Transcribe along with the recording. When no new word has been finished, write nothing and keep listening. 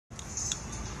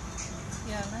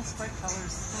Yeah, nice bright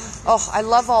colors. Oh, I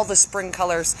love all the spring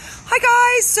colors. Hi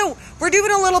guys, so we're doing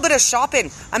a little bit of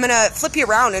shopping. I'm gonna flip you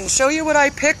around and show you what I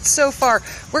picked so far.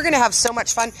 We're gonna have so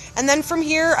much fun. And then from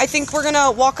here, I think we're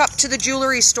gonna walk up to the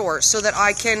jewelry store so that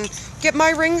I can get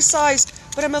my ring sized.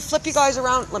 But I'm gonna flip you guys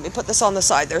around. Let me put this on the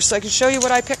side there so I can show you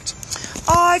what I picked.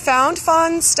 Oh, I found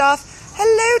fun stuff.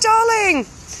 Hello, darling.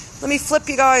 Let me flip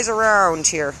you guys around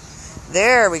here.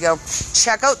 There we go.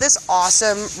 Check out this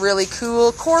awesome, really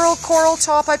cool coral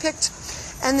top I picked.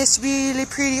 And this really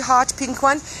pretty hot pink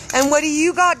one. And what do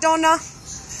you got, Donna?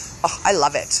 Oh, I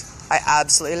love it. I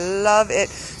absolutely love it.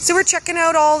 So we're checking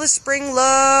out all the spring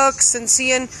looks and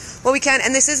seeing what we can.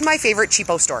 And this is my favorite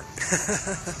cheapo store.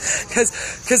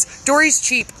 Because Dory's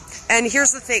cheap. And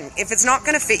here's the thing. If it's not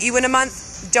going to fit you in a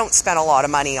month, don't spend a lot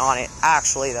of money on it.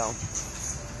 Actually, though.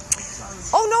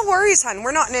 Oh, no worries, hun.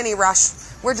 We're not in any rush.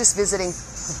 We're just visiting.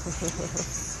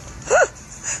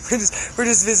 we're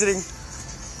just visiting.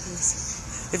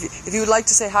 If you would like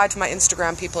to say hi to my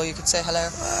Instagram people, you could say hello.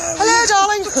 Hello,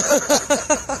 darling.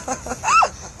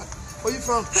 Where are you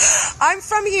from? I'm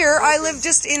from here. I live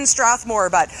just in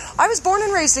Strathmore, but I was born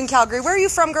and raised in Calgary. Where are you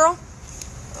from, girl?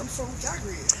 I'm from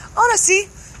Calgary. Oh, no, see,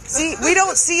 we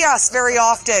don't see us very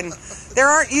often. There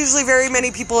aren't usually very many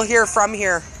people here from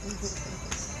here.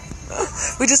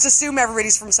 We just assume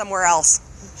everybody's from somewhere else.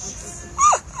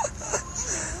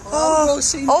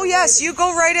 Oh, yes, you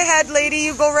go right ahead, lady.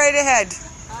 You go right ahead.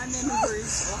 I'm in a hurry.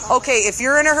 Okay, if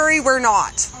you're in a hurry, we're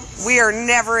not. We are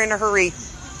never in a hurry.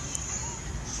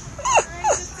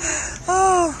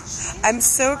 Oh, I'm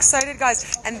so excited,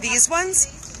 guys. And these ones,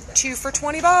 2 for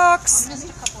 $20.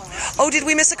 Oh, did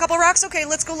we miss a couple racks? Okay,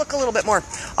 let's go look a little bit more.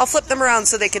 I'll flip them around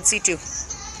so they can see too.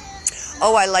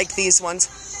 Oh, I like these ones.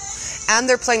 And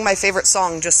they're playing my favorite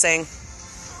song, just saying.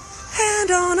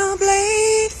 Hand on a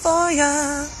blade for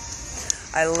ya.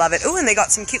 I love it. Oh, and they got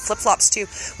some cute flip-flops too.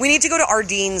 We need to go to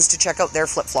Ardene's to check out their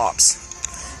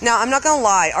flip-flops. Now, I'm not going to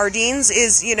lie. Ardene's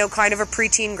is, you know, kind of a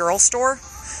preteen girl store.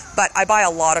 But I buy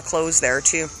a lot of clothes there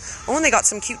too. Oh, and they got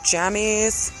some cute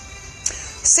jammies.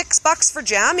 $6 for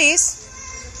jammies.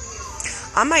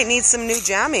 I might need some new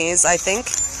jammies, I think.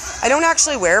 I don't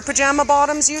actually wear pajama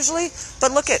bottoms usually.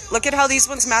 But look at how these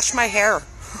ones match my hair.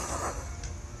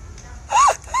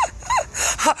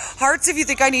 Hearts if you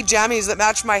think I need jammies that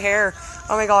match my hair.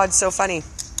 Oh my god, so funny.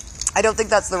 I don't think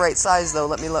that's the right size though.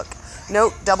 Let me look.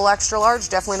 Nope, double extra large,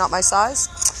 definitely not my size.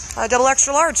 Double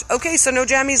extra large. Okay, so no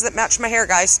jammies that match my hair,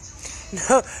 guys.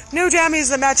 No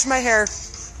jammies that match my hair.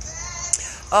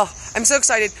 Oh, I'm so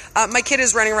excited. My kid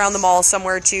is running around the mall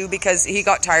somewhere too because he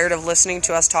got tired of listening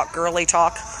to us talk girly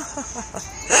talk.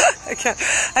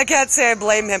 I can't say I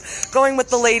blame him. Going with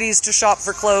the ladies to shop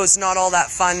for clothes, not all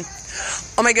that fun.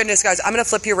 Oh my goodness, guys, I'm going to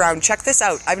flip you around. Check this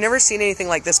out. I've never seen anything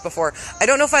like this before. I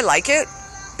don't know if I like it,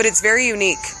 but it's very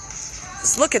unique.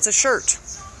 Look, it's a shirt.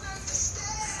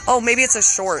 Oh, maybe it's a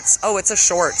shorts. Oh, it's a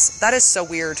shorts. That is so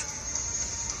weird.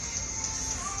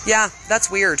 Yeah, that's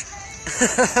weird.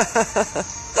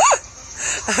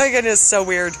 Oh my goodness, so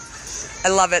weird. I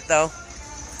love it, though.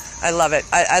 I love it.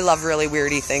 I love really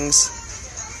weirdy things.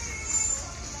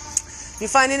 You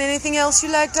finding anything else you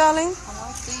like, darling? I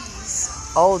like these.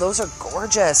 Oh, those are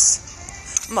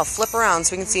gorgeous. I'm going to flip around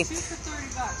so we can see. 2 for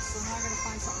 $30, so now I gotta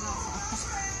find something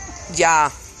else. Yeah.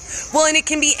 Well, and it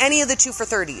can be any of the 2 for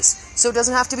 30s. So it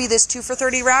doesn't have to be this 2 for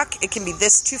 30 rack. It can be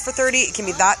this 2 for 30. It can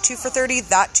be that 2 for 30,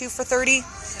 that 2 for 30.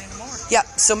 Say no more.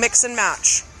 Yep, so mix and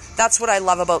match. That's what I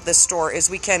love about this store is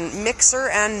we can mixer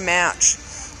and match.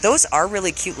 Those are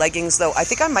really cute leggings, though. I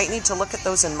think I might need to look at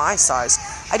those in my size.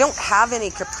 I don't have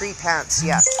any capri pants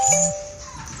yet.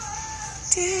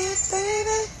 Dear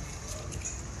baby.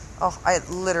 Oh, I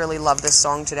literally love this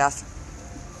song to death.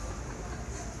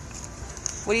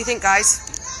 What do you think, guys?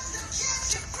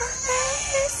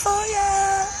 Chocolate for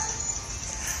ya.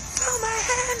 Throw my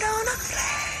hand on a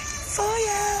plate for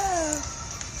ya.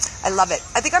 I love it.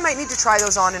 I think I might need to try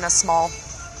those on in a small.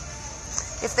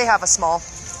 If they have a small.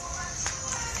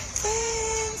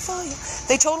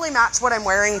 They totally match what I'm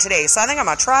wearing today, so I think I'm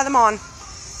going to try them on.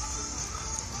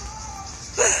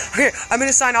 Okay, I'm going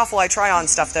to sign off while I try on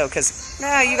stuff, though, because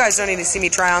you guys don't need to see me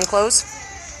try on clothes.